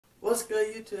What's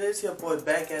good, YouTube? It's your boy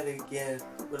back at it again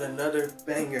with another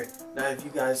banger. Now, if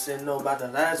you guys didn't know about the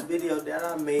last video that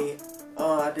I made,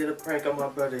 I did a prank on my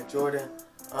brother Jordan.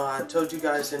 I told you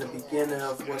guys in the beginning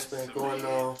of what's been going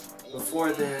on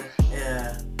before then,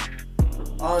 and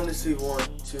I honestly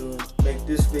want to make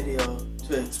this video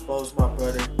to expose my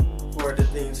brother for the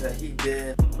things that he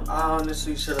did. I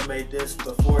honestly should have made this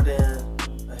before then,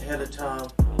 ahead of time,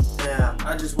 and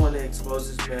I just want to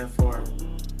expose this man for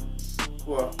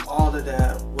all of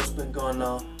that, what's been going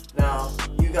on. Now,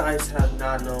 you guys have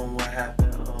not known what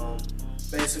happened.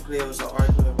 Basically, it was an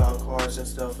argument about cars and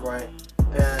stuff, right?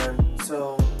 And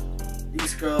so,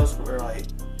 these girls were like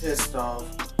pissed off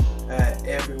at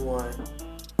everyone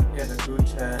in the group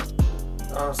chat.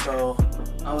 So,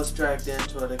 I was dragged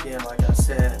into it again, like I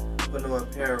said, for no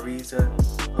apparent reason.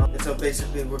 And so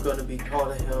basically, we're going to be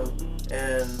calling him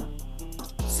and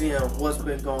seeing what's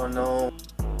been going on.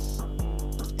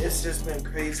 It's just been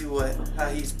crazy how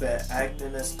he's been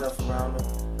acting and stuff around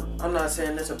him. I'm not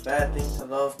saying it's a bad thing to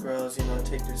love girls, you know,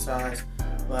 take their sides,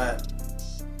 but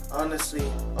honestly,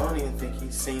 I don't even think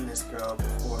he's seen this girl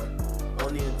before. I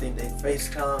don't even think they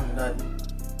FaceTime, nothing.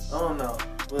 I don't know.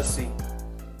 We'll see.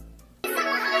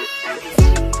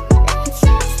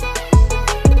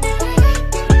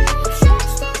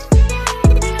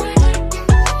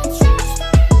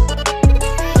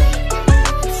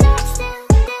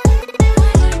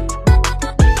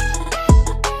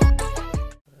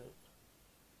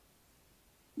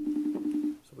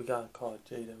 We gotta call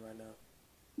Jaden right now.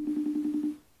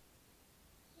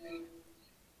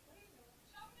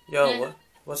 Yo,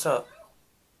 what's up?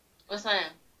 What's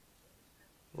that?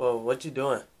 Whoa, what you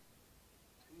doing?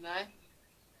 Nothing.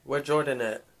 Where Jordan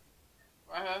at?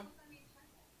 Right here.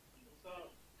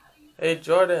 Hey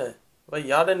Jordan, wait,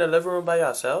 y'all in the living room by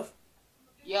yourself?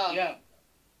 Yeah.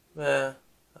 Man,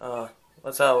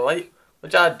 what's up?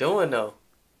 What y'all doing though?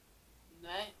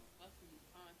 Nothing. Watching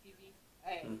TV.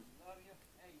 Hey.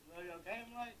 Love your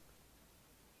game light?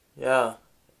 Yeah.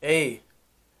 Hey,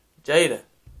 Jaden.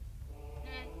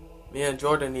 Me and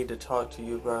Jordan need to talk to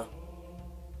you, bro.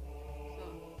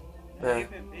 Man.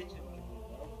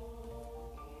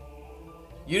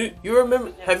 You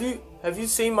remember? Have you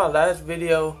seen my last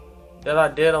video that I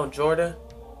did on Jordan?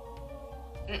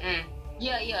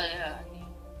 Yeah.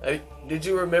 Hey, did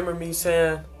you remember me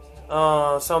saying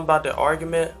something about the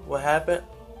argument? What happened?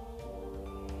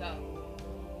 No.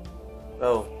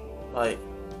 Bro, like,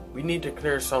 we need to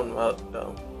clear something up,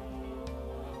 though.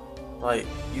 Like,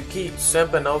 you keep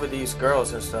simping over these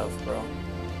girls and stuff, bro.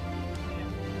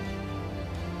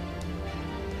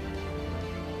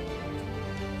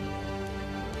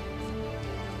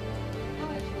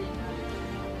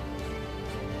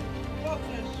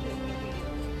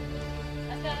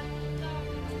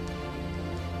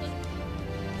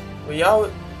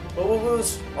 But when we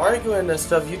was arguing and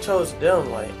stuff, you chose them,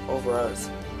 like, over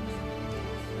us.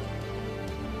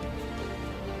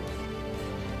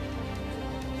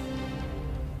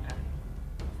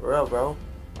 For real, bro.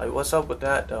 Like, what's up with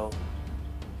that, though?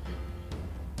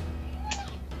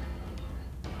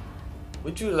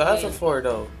 What you laughing for,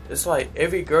 though? It's like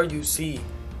every girl you see,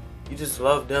 you just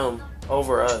love them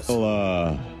over us.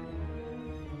 Well,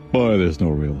 boy, there's no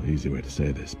real easy way to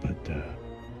say this, but,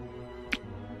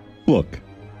 look,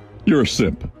 you're a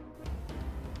simp.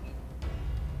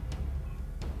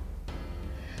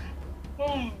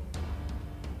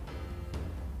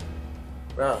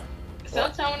 Bro.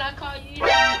 Sometimes when I call you, you don't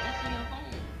answer your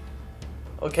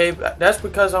phone. Okay, that's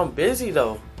because I'm busy,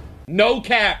 though. No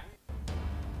cap.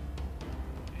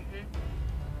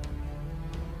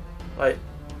 Like,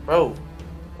 bro,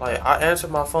 like, I answer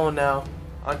my phone now.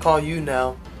 I call you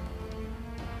now.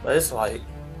 But it's like,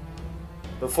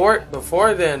 before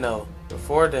then, though.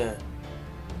 Before then.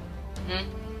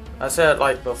 I said,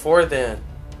 like, before then.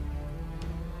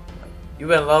 You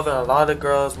been loving a lot of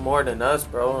girls more than us,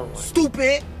 bro. Like,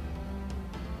 Stupid.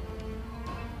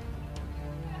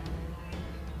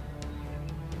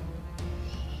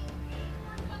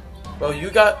 bro,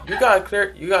 you gotta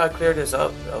clear this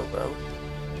up, though, bro.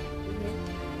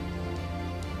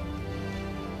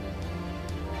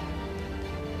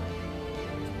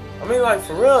 I mean, like,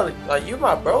 for real, like, you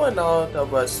my bro and all, though,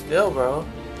 but still, bro.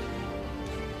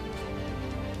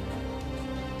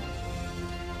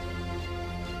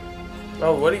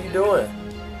 Bro, what are you doing?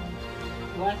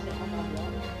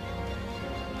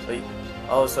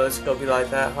 So it's gonna be like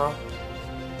that, huh?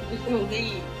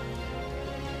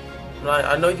 Like,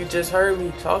 I know you just heard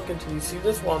me talking to you. See,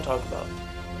 this is what I'm talking about.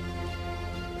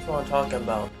 This is what I'm talking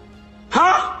about.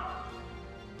 Huh?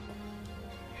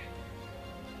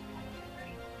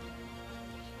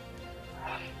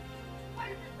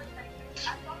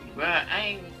 Bruh, I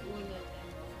ain't even doing nothing.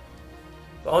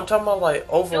 But I'm talking about like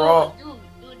overall. Dude,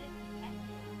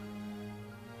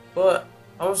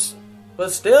 this.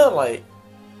 But still, like,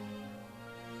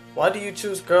 why do you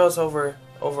choose girls over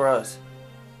us?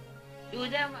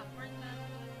 Dude, that was my first time.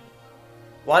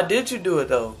 Why did you do it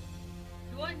though?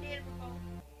 Jordan did it before.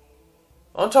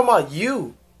 I'm talking about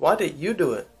you. Why did you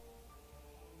do it?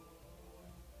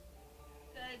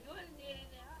 Cause Jordan did it,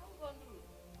 and I was gonna do it.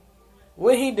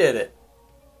 When he did it?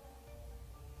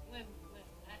 When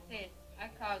I said I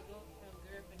called Jordan from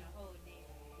girlfriend the whole day.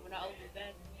 When I opened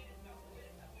back.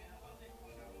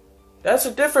 That's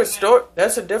a different story.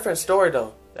 That's a different story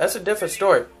though. That's a different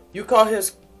story. You call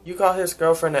his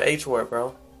girlfriend the H word,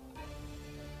 bro.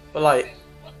 But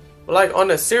like on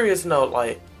a serious note,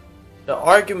 like the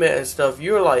argument and stuff,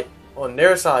 you were like on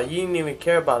their side. You didn't even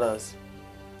care about us.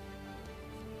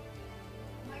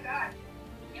 Oh my god.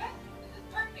 Yes, this is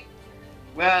perfect.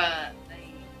 Bruh,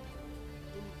 like,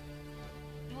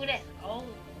 dude, that's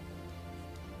old.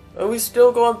 And we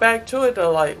still going back to it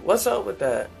though. Like, what's up with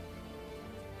that?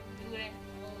 Dude, that's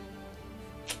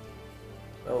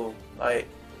Oh, old. like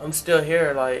I'm still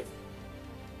here. Like,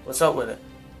 what's up with it?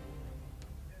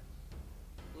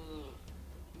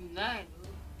 You lying,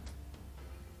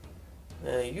 dude.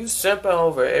 Man, you simping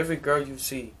over every girl you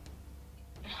see.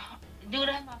 Dude,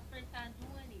 that's my first time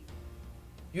doing it.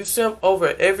 You simp over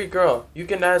every girl. You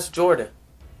can ask Jordan.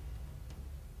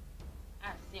 I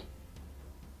simp.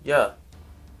 Yeah,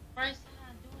 First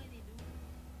time doing it, dude.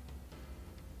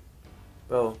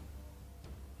 bro.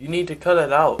 You need to cut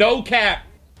it out. No cap.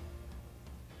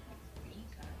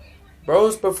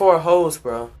 Bros before hoes,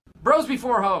 bro. Bros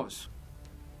before hoes.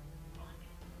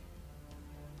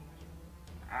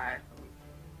 Alright.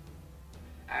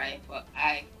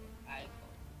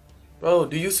 Bro,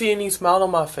 do you see any smile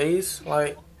on my face?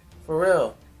 Like, for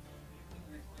real.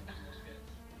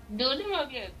 Dude, there might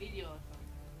be a video or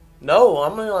something. No,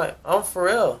 I'm for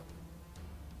real.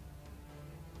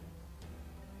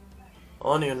 I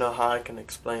don't even know how I can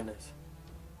explain this.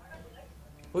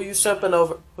 Who you simping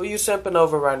over? Who you simping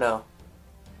over right now?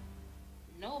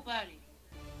 Nobody.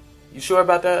 You sure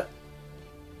about that?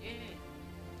 Yeah.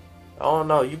 I don't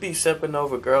know. You be simping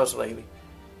over girls lately.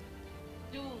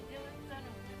 Dude,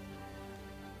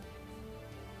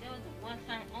 there was a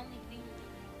one-time only thing.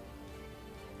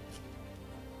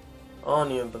 I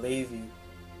don't even believe you.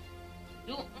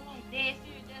 Dude, I'm like dead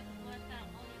serious. That's a one-time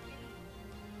only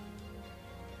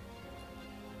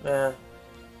thing. Man,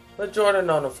 put Jordan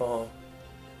on the phone.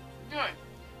 Jordan.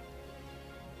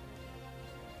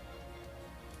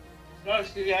 No,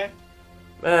 see that?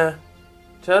 Man,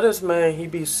 tell this man he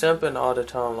be simping all the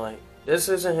time. Like, this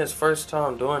isn't his first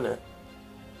time doing it.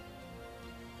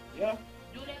 Yeah.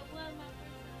 Dude, that was my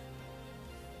first time.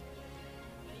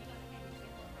 So you gotta take me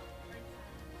on my first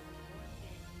time.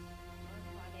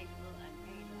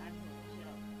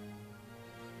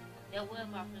 That was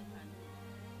my first time.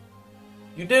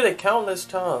 You did it countless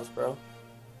times, bro.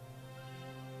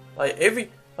 Like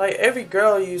every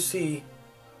girl you see,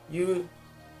 you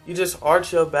just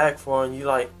arch your back for them.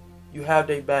 You have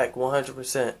their back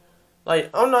 100%. Like,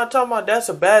 I'm not talking about that's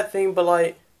a bad thing, but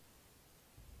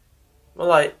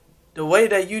like the way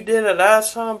that you did it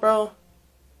last time, bro,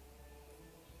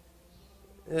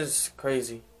 is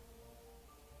crazy.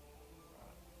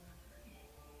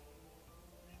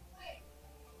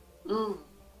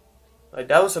 Like,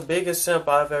 that was the biggest simp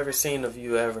I've ever seen of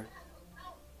you ever.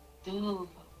 Dude,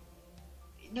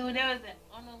 that was an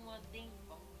one-on-one thing,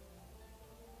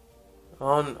 bro.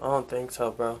 I don't think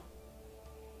so, bro.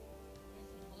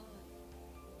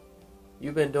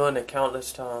 You've been doing it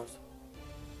countless times.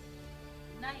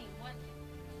 Not even one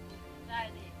beside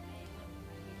it,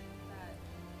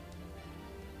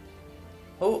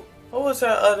 Who was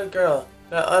that other girl?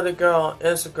 That other girl on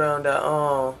Instagram that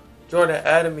Jordan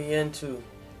added me into.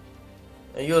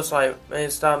 And you was like, man,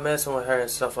 stop messing with her and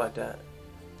stuff like that.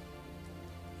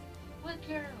 What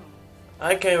girl?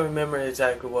 I can't remember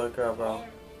exactly what girl, bro.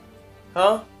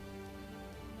 Huh?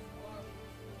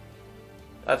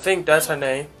 I think that's her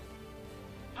name.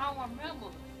 I don't remember.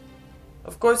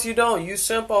 Of course you don't. You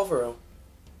simp over him.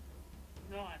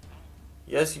 No, I don't.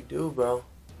 Yes, you do, bro.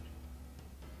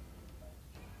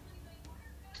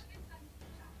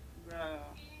 Bro.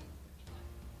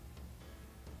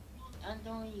 I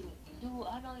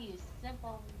don't even simp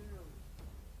over girls.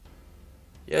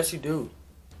 Yes, you do.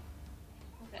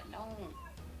 Okay, no.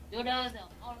 Dude, that was the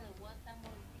only one time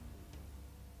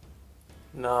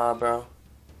Nah, bro.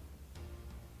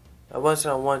 That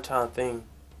wasn't a one-time thing.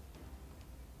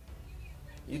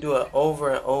 You do it over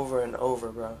and over and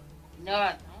over, bro. No, I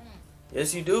don't.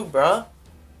 Yes, you do, bro.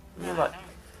 No, You're I like, don't.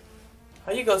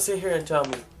 How you gonna sit here and tell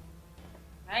me?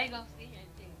 I ain't gonna sit here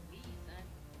and tell me, son.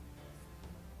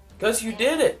 Cause you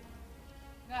did it.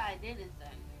 No, I didn't, son.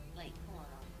 Like, come on.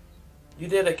 You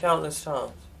did it countless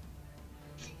times.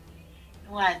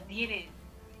 No, I didn't.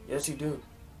 Yes, you do.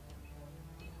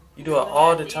 You do it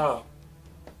all the time.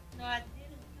 No, I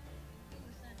didn't.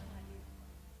 Son, no, I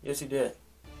didn't. Yes, you did.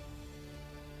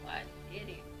 No, I didn't.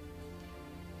 You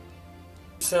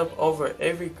simp over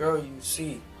every girl you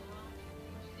see.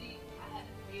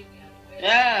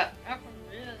 Yeah, I'm for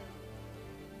real.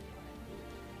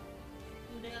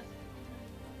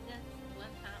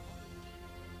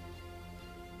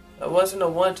 That wasn't a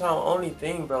one-time only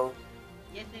thing, bro.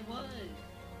 Yes, it was.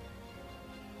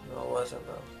 No, it wasn't,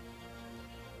 bro.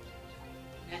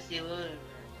 Yes, it was,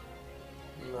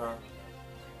 bro. No.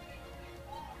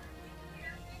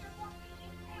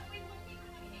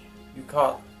 You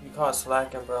caught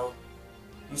slacking, bro.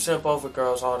 You simp over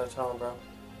girls all the time, bro.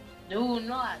 No,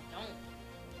 no, I don't.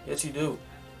 Yes, you do.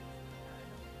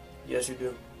 Yes, you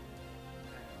do.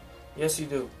 Yes, you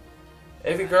do.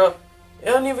 Every girl, it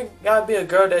don't even gotta be a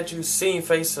girl that you seen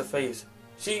face to face.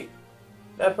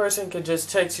 That person could just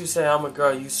text you, say, I'm a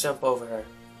girl, you simp over her.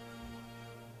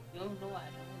 No, no, I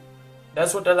don't.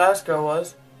 That's what the last girl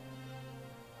was.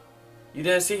 You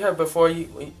didn't see her before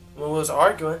when we was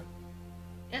arguing.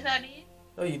 Yes, I did.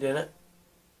 No, you didn't.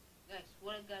 Yes,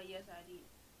 what a guy, yes, I did.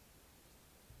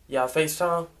 Yeah,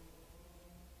 FaceTime.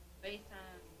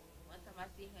 FaceTime, one time I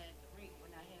seen her at the rink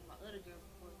when I had my other girl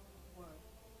before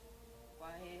I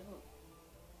had her.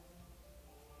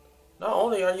 Not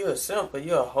only are you a simp, but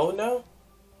you a hoe now?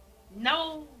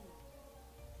 No!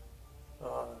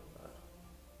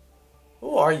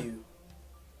 Who are you?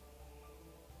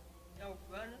 Your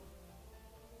brother?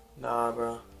 Nah,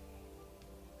 bro.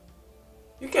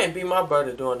 You can't be my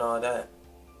brother doing all that.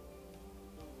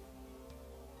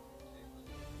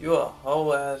 You a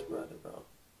whole ass brother, bro.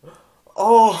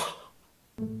 Oh!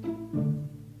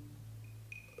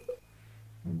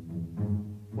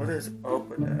 What is up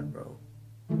with that, bro?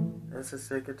 That's the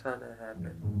second time that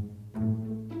happened.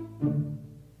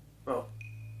 Bro,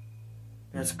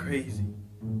 that's crazy.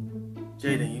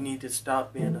 Jaden, you need to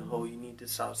stop being a hoe. You need to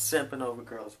stop simping over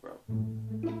girls, bro.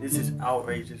 This is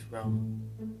outrageous, bro.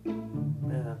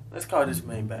 Man, let's call this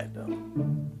man back, though.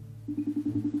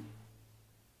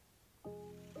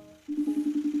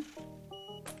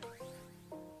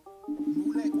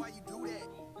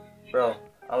 Bro,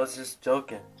 I was just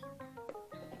joking.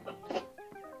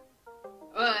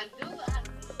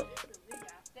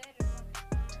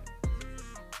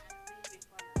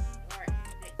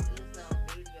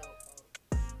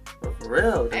 But for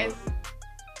real, though.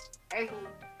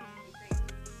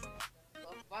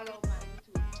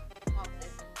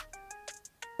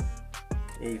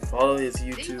 Hey, follow his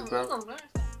YouTube, bro.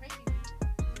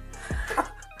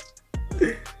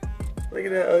 Look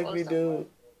at that ugly dude.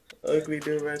 Ugly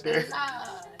dude right there. Show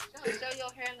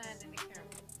your hairline in the camera.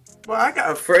 Bro, I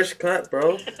got a fresh cut,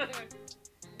 bro. No, you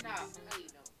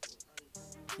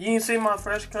don't. You ain't seen my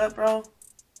fresh cut, bro?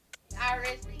 I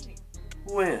already seen it.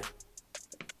 When?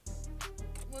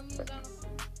 When we was on the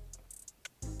phone.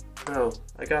 Bro,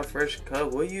 I got a fresh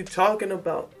cut. What are you talking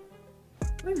about?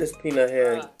 Look at this peanut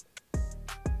hair.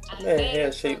 That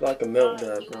hair shaped like a milk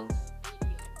dud, bro.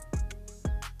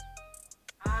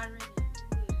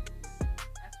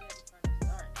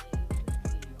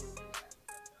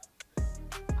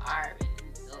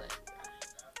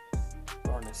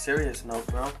 On a serious note,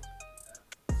 bro.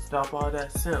 Stop all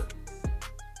that simp.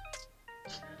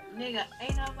 Nigga,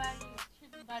 ain't nobody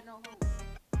tripping about no hoe.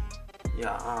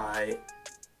 Yeah, alright.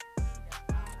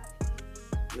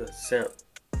 You a simp.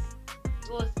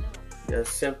 You a simp. You a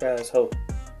simp ass hoe.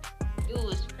 You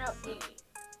a scrap nigga.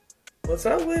 What's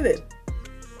up with it?